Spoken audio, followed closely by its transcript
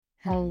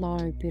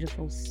Hello,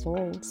 beautiful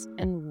souls,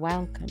 and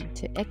welcome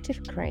to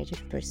Active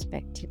Creative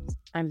Perspectives.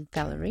 I'm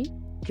Valerie,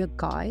 your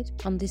guide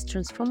on this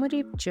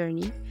transformative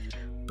journey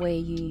where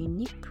your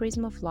unique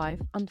prism of life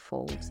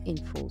unfolds in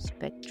full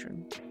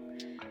spectrum.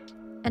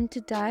 And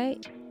today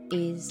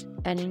is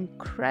an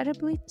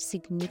incredibly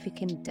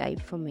significant day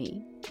for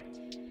me.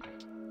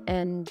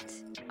 And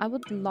I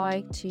would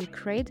like to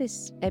create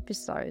this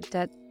episode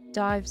that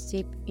dives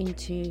deep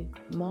into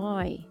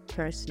my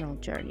personal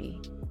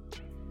journey,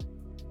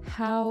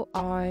 how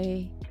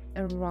I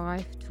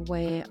arrived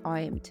where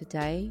I am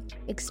today,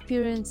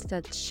 experience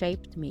that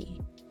shaped me,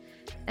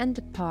 and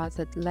the path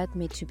that led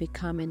me to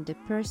becoming the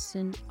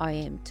person I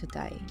am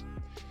today.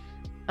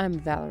 I'm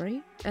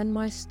Valerie, and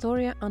my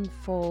story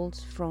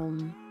unfolds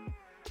from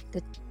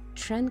the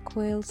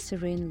tranquil,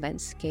 serene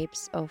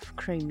landscapes of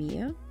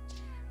Crimea,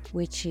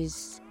 which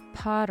is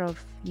part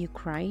of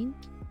Ukraine,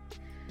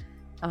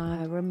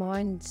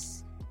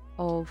 reminds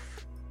of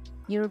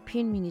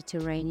European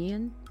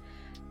Mediterranean,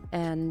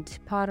 and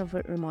part of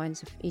it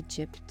reminds of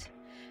Egypt.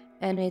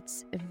 And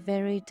it's a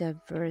very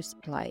diverse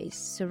place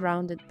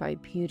surrounded by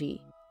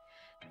beauty.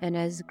 And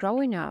as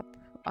growing up,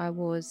 I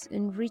was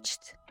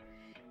enriched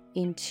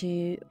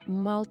into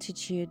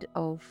multitude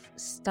of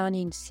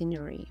stunning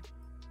scenery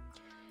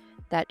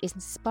that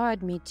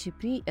inspired me to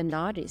be an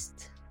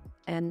artist.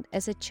 And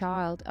as a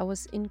child, I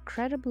was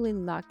incredibly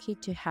lucky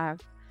to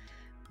have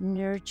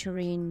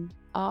nurturing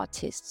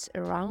artists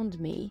around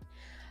me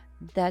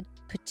that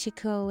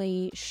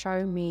particularly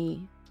show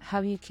me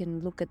how you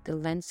can look at the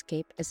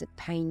landscape as a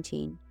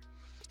painting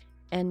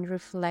and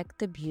reflect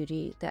the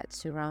beauty that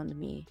surrounds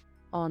me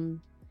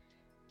on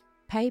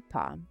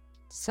paper.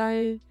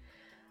 So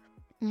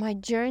my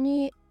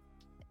journey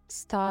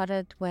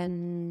started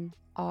when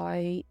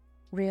I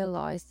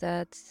realized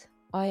that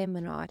I am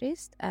an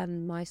artist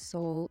and my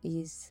soul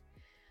is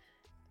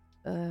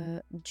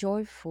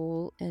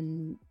joyful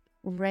and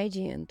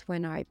radiant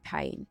when I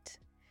paint.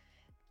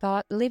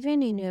 But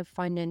living in a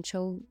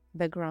financial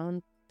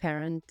background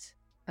parent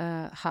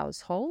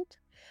household,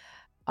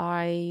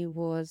 I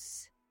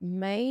was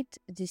made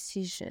a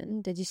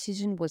decision. The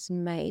decision was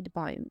made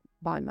by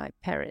my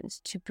parents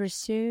to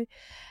pursue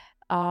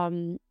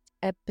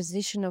a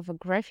position of a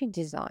graphic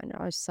designer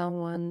or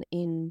someone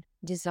in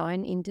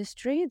design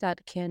industry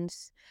that can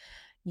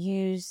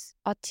use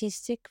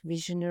artistic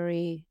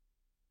visionary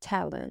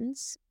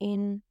talents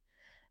in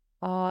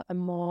a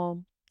more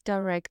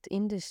direct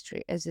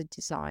industry as a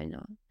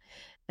designer.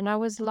 And I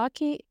was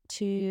lucky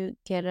to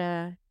get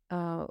a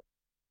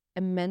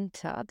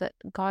mentor that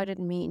guided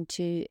me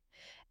into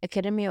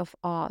Academy of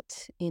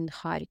Art in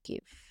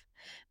Kharkiv,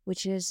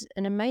 which is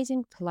an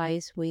amazing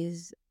place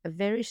with a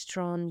very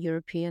strong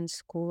European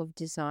school of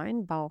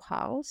design,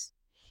 Bauhaus.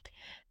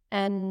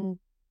 And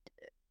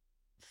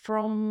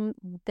from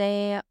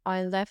there,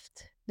 I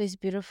left this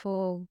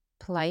beautiful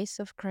place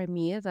of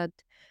Crimea that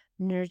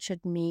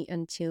nurtured me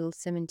until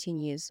 17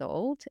 years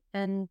old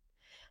and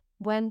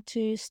went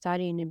to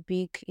study in a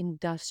big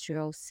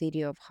industrial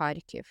city of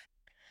Kharkiv.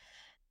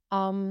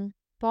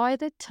 By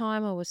the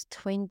time I was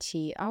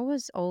 20, I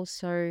was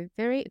also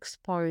very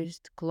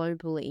exposed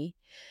globally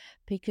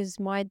because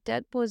my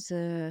dad was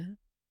a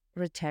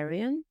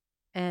Rotarian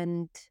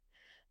and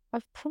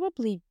I've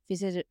probably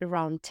visited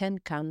around 10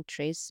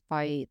 countries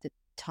by the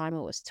time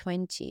I was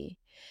 20,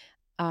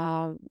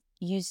 uh,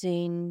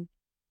 using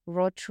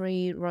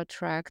Rotary,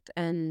 Rotaract,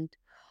 and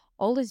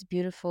all these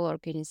beautiful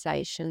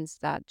organizations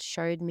that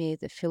showed me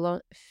the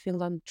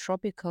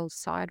philanthropical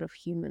side of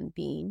human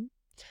being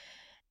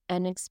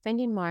and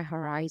expanding my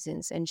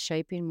horizons and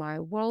shaping my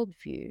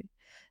worldview.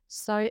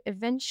 So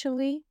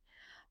eventually,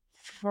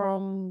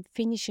 from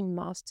finishing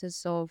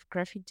masters of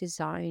graphic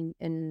design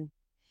and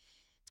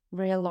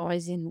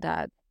realizing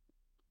that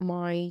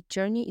my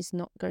journey is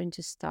not going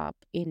to stop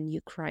in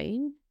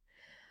Ukraine,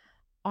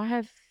 I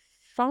have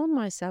found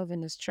myself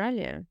in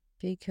Australia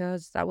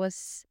because that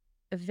was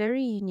a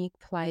very unique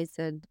place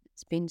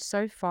that's been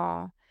so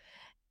far,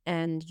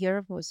 and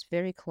Europe was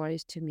very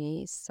close to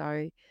me.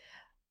 So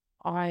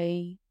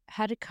I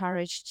had the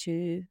courage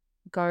to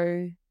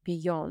go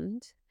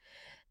beyond.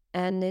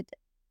 And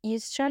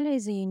Australia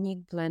is a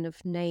unique blend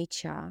of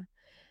nature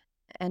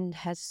and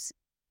has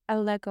a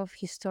lack of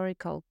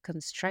historical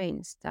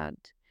constraints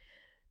that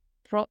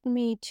brought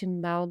me to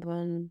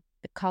Melbourne,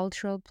 a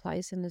cultural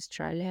place in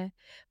Australia,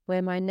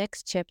 where my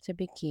next chapter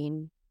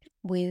began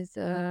with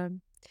uh,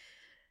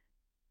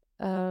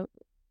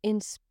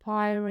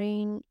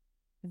 inspiring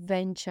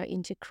venture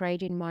into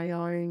creating my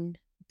own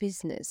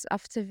business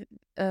after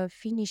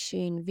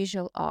finishing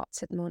visual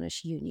arts at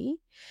Monash Uni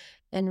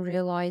and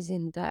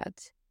realizing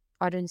that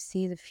I don't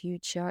see the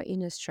future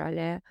in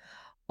Australia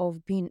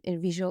of being a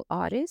visual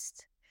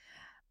artist.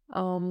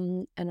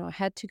 And I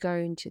had to go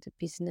into the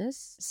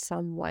business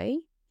some way.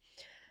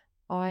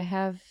 I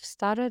have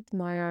started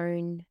my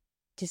own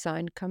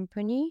design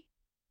company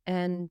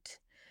and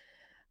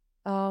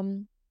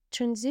um,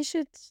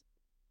 transitioned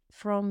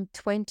from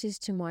 20s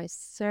to my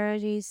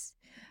 30s,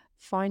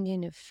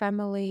 finding a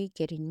family,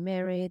 getting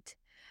married,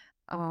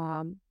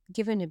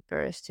 given a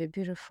birth to a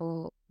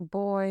beautiful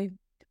boy,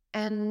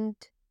 and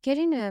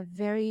getting a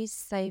very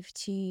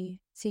safety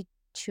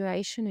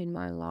situation in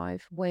my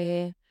life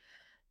where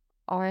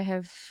I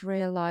have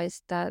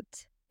realized that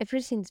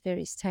everything's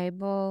very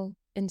stable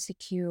and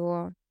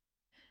secure,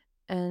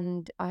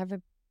 and I have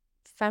a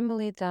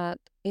family that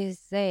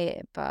is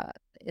there, but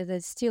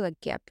there's still a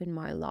gap in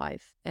my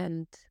life,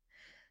 and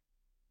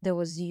there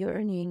was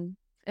yearning,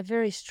 a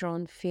very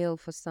strong feel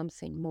for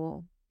something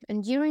more.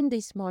 And during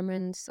these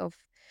moments of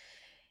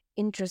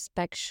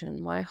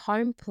introspection, my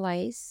home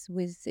place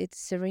with its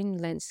serene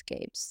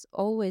landscapes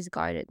always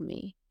guided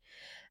me.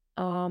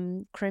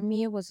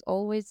 Crimea was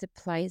always a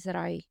place that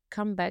I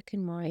come back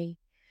in my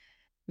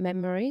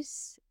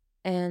memories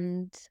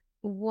and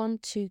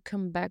want to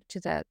come back to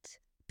that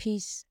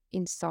peace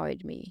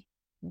inside me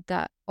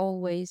that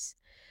always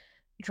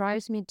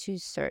drives me to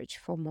search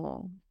for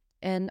more.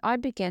 And I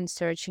began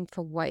searching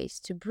for ways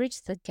to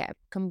bridge the gap,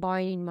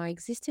 combining my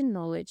existing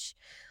knowledge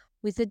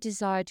with a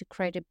desire to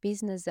create a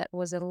business that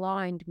was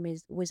aligned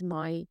with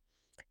my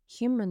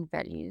human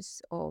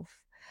values of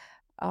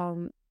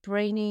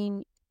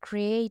bringing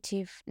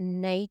creative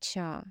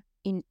nature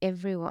in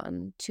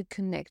everyone to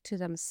connect to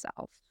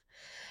themselves.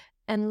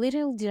 And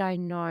little did I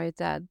know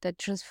that the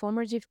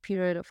transformative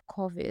period of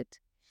COVID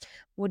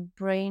would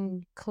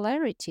bring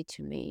clarity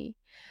to me.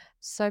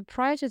 So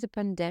prior to the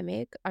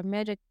pandemic, I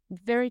made a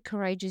very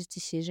courageous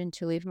decision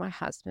to leave my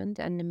husband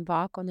and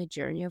embark on a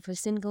journey of a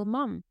single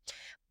mom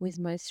with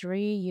my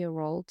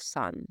 3-year-old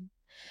son.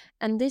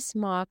 And this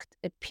marked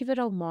a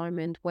pivotal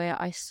moment where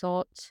I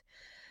sought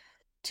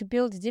to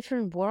build a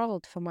different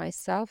world for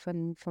myself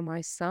and for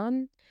my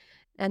son.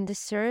 And the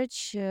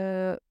search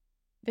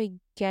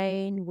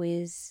began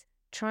with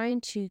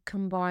trying to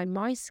combine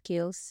my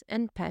skills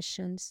and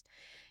passions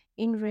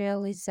in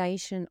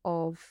realization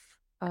of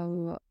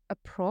a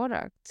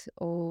product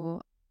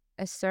or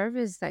a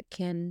service that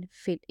can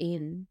fit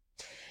in.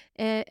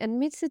 And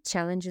amidst the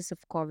challenges of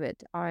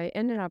COVID, I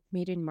ended up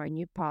meeting my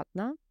new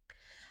partner.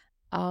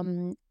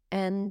 Um,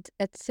 and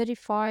at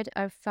 35,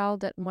 I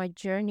felt that my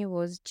journey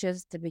was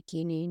just the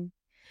beginning.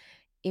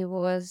 It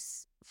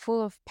was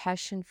full of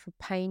passion for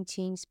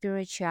painting,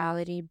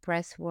 spirituality,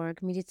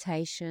 breathwork,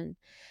 meditation,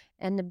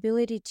 and the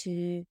ability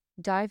to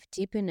dive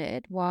deep in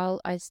it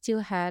while I still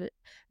had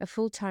a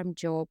full time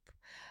job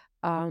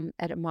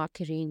at a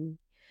marketing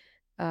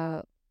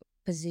uh,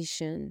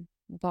 position.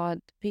 But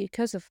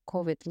because of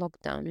COVID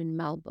lockdown in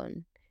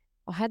Melbourne,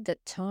 I had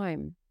that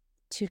time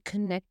to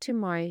connect to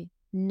my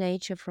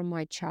nature from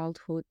my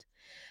childhood,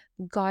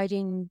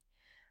 guiding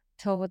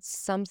towards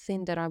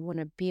something that I want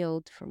to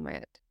build from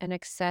it and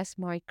access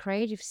my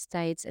creative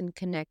states and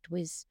connect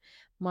with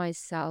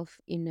myself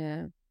in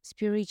a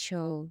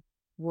spiritual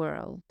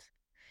world.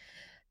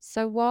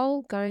 So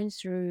while going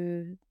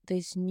through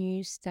these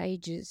new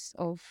stages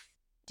of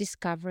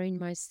discovering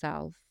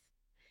myself,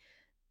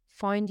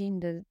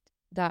 finding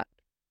that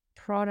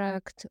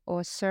product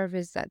or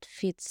service that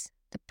fits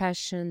the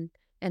passion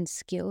and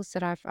skills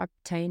that I've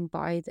obtained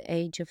by the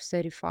age of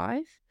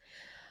 35,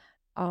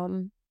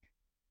 um,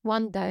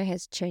 one day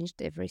has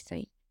changed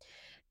everything.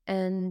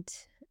 And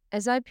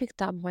as I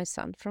picked up my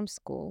son from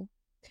school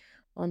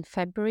on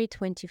February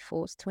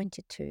 24th,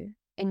 22,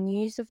 and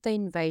news of the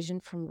invasion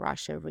from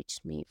Russia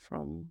reached me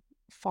from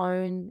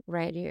phone,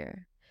 radio.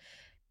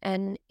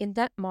 And in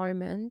that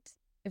moment,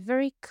 a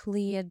very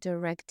clear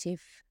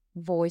directive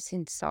voice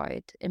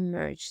inside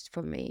emerged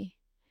for me.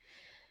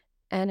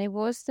 And it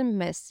was the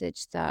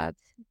message that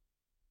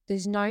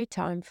there's no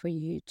time for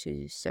you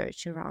to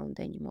search around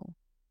anymore.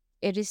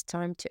 It is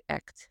time to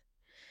act.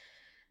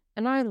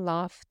 And I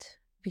laughed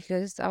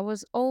because I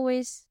was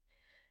always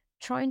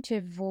trying to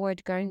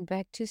avoid going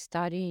back to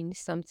studying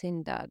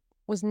something that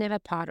was never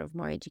part of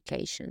my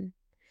education,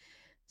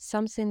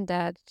 something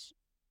that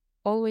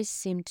always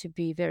seemed to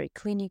be very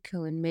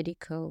clinical and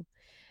medical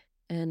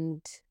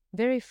and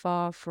very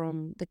far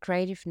from the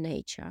creative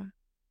nature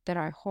that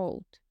I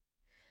hold.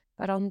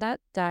 But on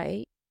that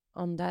day,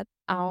 on that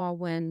hour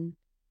when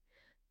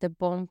the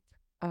bomb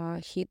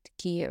hit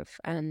Kiev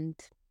and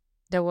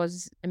there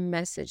was a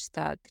message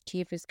that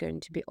Kiev is going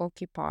to be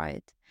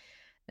occupied,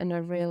 and I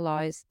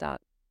realized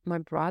that my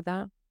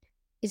brother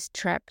is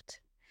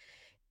trapped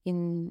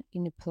in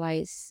a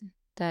place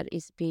that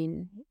is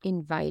being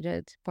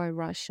invaded by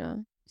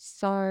Russia.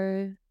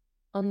 So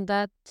on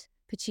that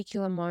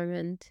particular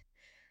moment,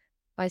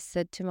 I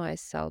said to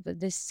myself that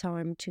this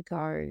time to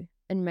go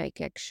and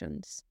make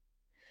actions.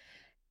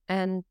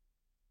 And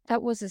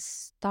that was a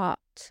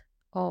start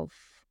of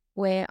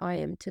where I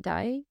am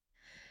today.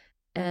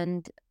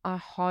 And I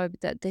hope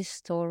that this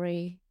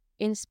story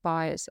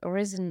inspires or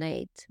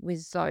resonates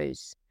with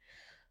those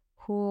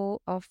who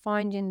are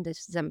finding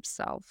this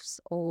themselves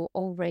or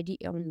already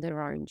on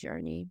their own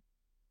journey,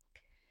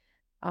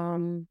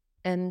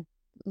 and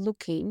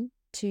looking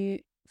to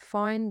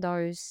find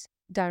those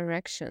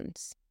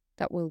directions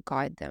that will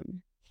guide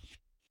them.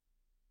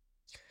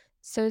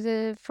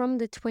 So from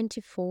the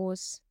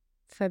 24th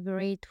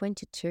February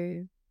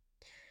 22,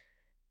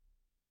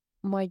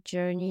 my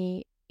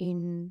journey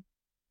in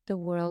the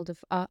world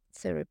of art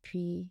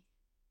therapy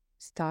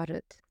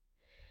started.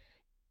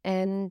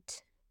 And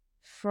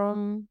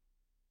from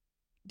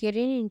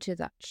getting into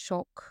that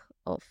shock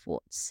of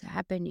what's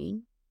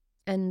happening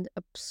and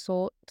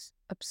absurd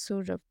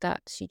of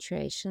that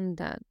situation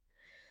that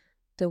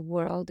the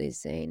world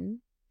is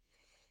in,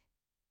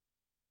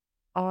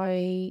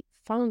 I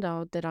found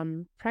out that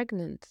I'm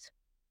pregnant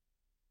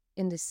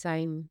in the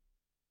same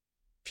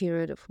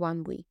period of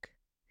 1 week.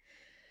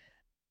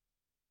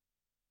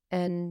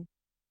 And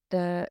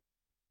the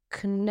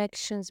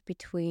connections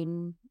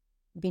between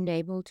being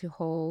able to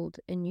hold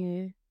a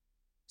new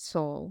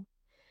soul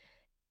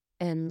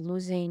and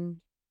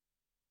losing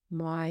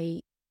my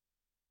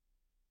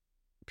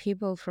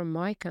people from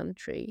my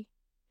country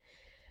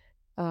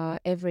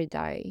every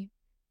day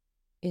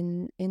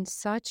in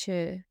such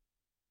a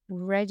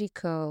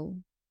radical,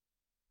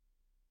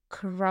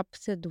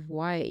 corrupted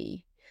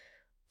way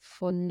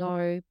for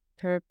no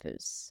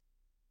purpose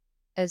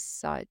as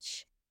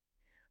such,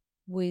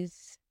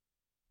 with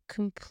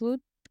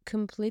complete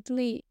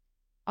completely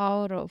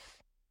out of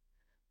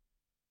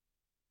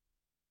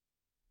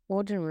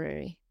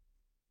ordinary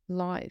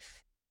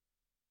life.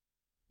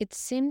 It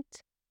seemed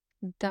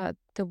that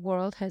the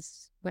world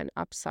has went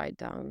upside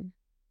down,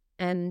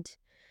 and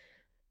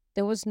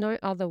there was no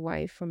other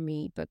way for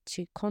me but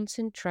to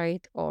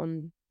concentrate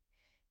on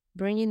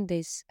bringing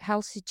this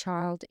healthy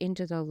child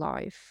into the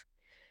life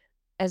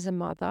as a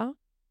mother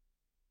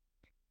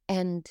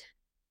and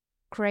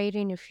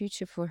creating a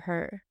future for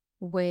her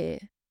where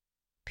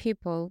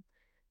people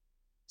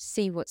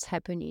see what's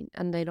happening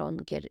and they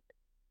don't get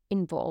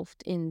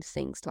involved in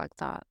things like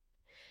that.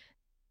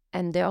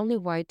 And the only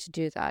way to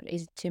do that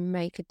is to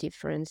make a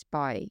difference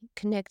by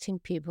connecting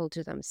people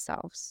to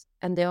themselves.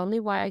 And the only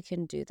way I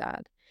can do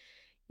that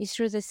is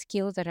through the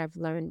skill that I've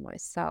learned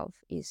myself,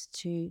 is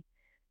to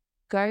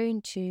go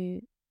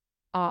into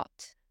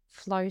art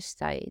flow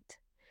state,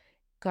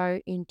 go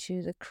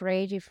into the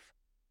creative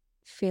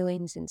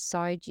feelings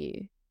inside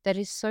you that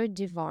is so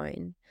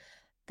divine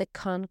that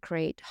can't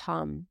create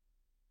harm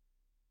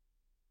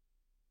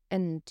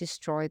and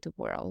destroy the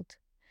world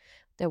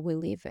that we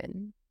live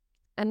in.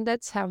 And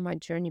that's how my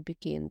journey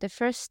began. The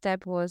first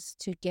step was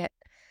to get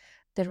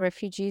the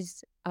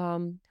refugees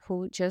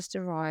who just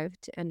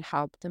arrived and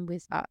help them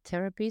with art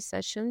therapy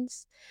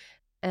sessions,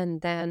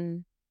 and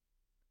then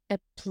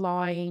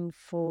applying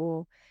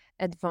for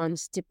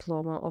advanced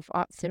diploma of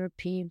art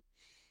therapy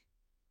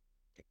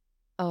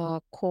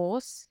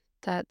course.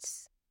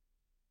 That's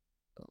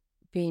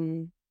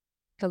been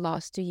the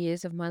last 2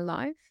 years of my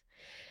life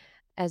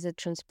as a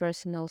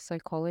transpersonal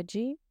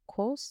psychology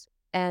course,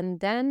 and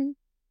then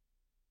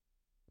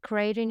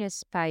creating a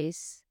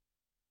space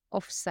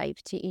of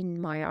safety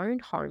in my own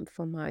home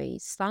for my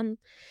son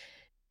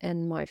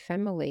and my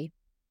family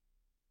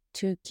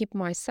to keep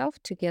myself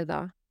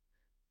together,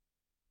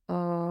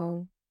 uh,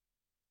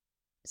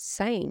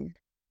 sane.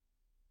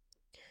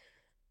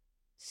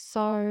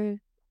 So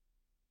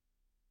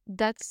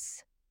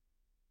that's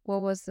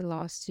what was the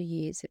last 2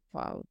 years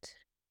about.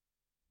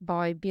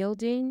 By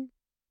building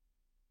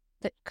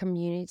the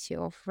community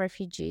of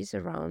refugees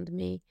around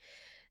me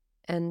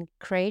and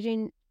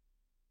creating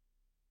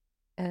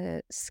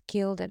a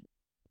skill that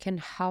can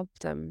help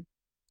them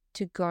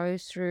to go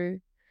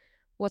through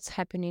what's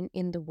happening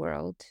in the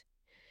world.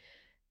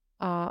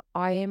 I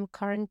am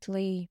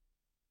currently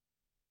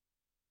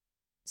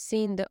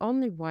seeing the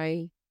only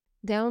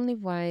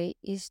way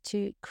is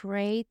to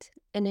create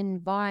an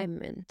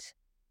environment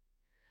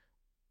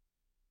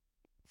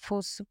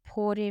for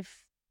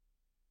supportive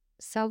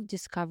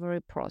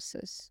self-discovery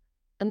process.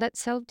 And that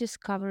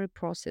self-discovery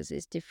process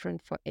is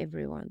different for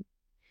everyone.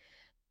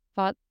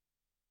 But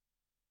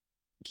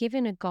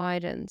giving a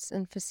guidance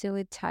and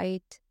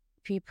facilitate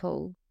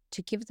people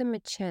to give them a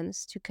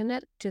chance to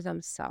connect to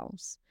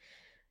themselves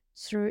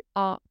through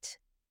art,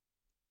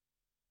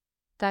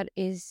 that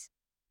is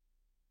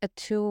a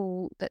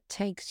tool that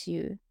takes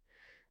you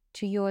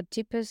to your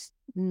deepest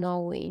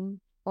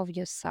knowing of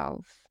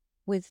yourself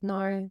with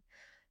no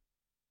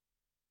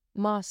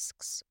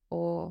masks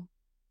or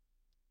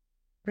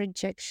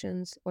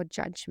rejections or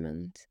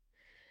judgment,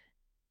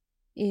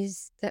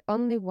 is the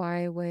only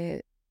way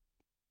where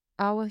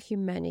our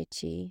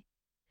humanity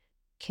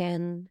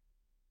can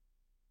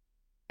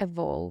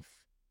evolve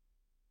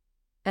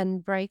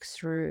and break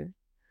through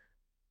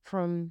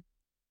from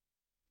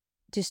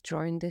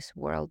destroying this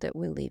world that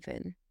we live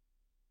in,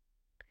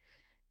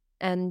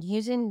 and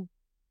using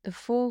the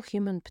full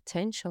human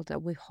potential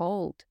that we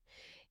hold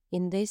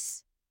in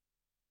this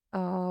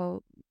uh,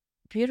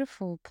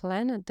 beautiful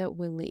planet that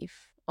we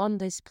live on,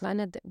 this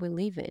planet that we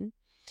live in,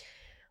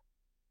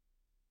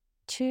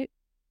 to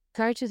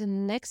go to the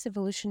next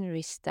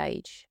evolutionary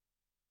stage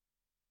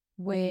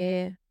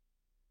where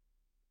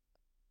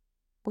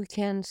we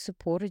can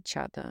support each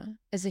other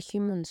as a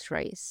human's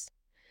race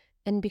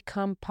and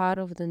become part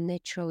of the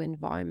natural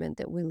environment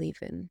that we live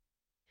in.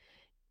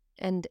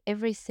 And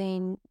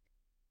everything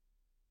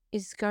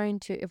is going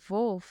to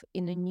evolve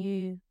in a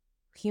new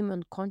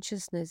human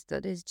consciousness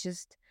that is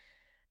just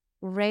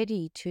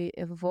ready to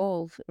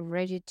evolve,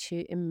 ready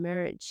to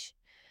emerge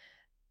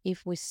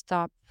if we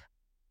stop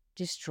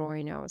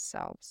destroying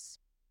ourselves.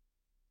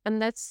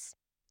 And that's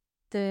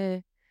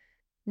the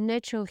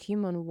natural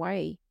human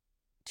way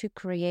to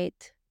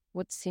create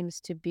what seems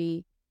to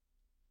be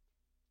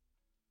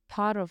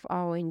part of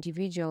our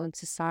individual and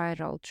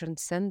societal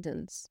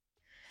transcendence,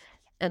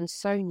 and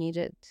so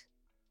needed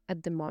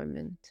at the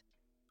moment.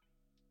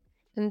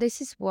 And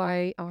this is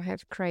why I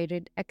have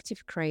created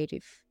Active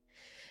Creative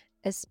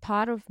as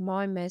part of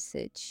my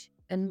message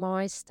and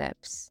my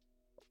steps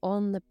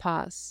on the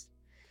path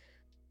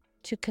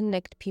to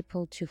connect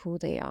people to who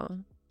they are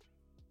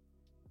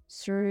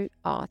through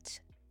art,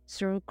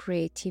 through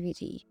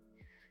creativity,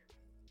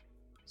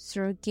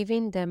 through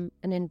giving them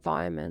an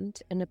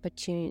environment, an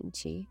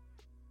opportunity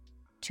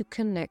to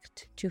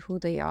connect to who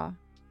they are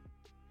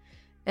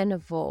and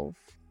evolve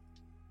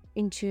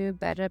into a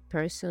better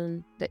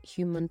person that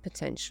human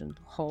potential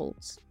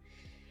holds,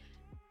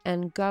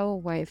 and go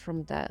away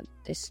from that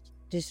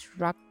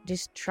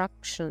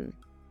destruction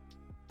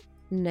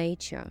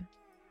nature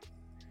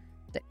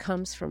that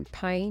comes from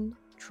pain,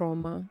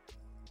 trauma,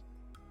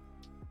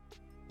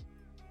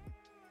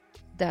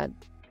 that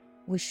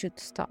we should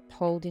stop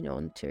holding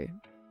on to.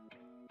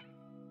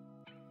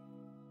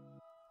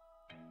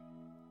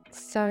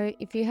 So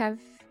if you have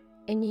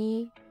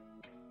any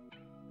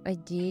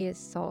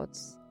ideas,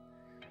 thoughts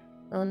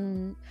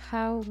on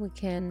how we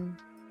can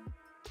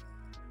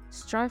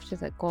strive to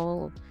that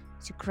goal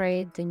to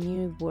create the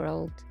new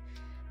world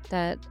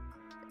that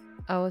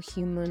our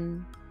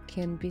human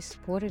can be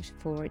supportive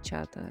for each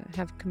other,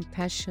 have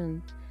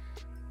compassion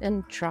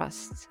and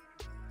trust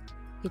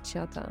each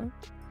other,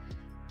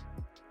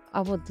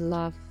 I would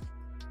love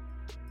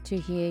to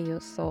hear your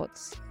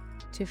thoughts,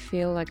 to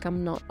feel like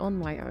I'm not on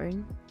my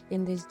own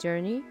in this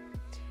journey.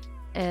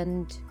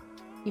 And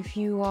if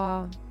you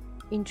are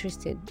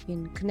interested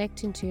in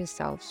connecting to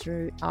yourself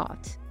through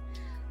art,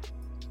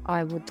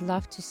 I would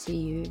love to see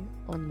you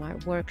on my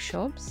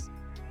workshops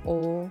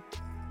or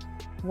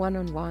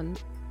one-on-one.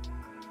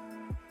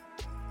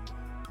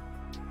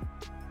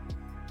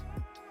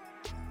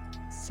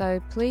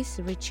 So please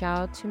reach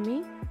out to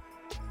me,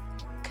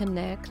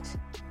 connect,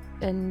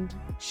 and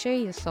share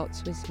your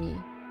thoughts with me.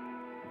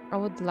 I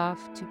would love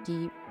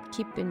to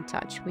keep in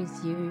touch with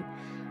you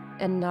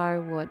and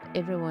know what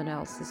everyone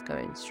else is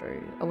going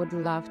through. I would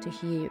love to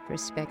hear your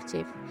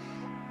perspective,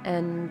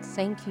 and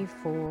thank you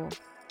for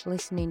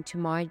listening to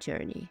my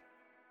journey.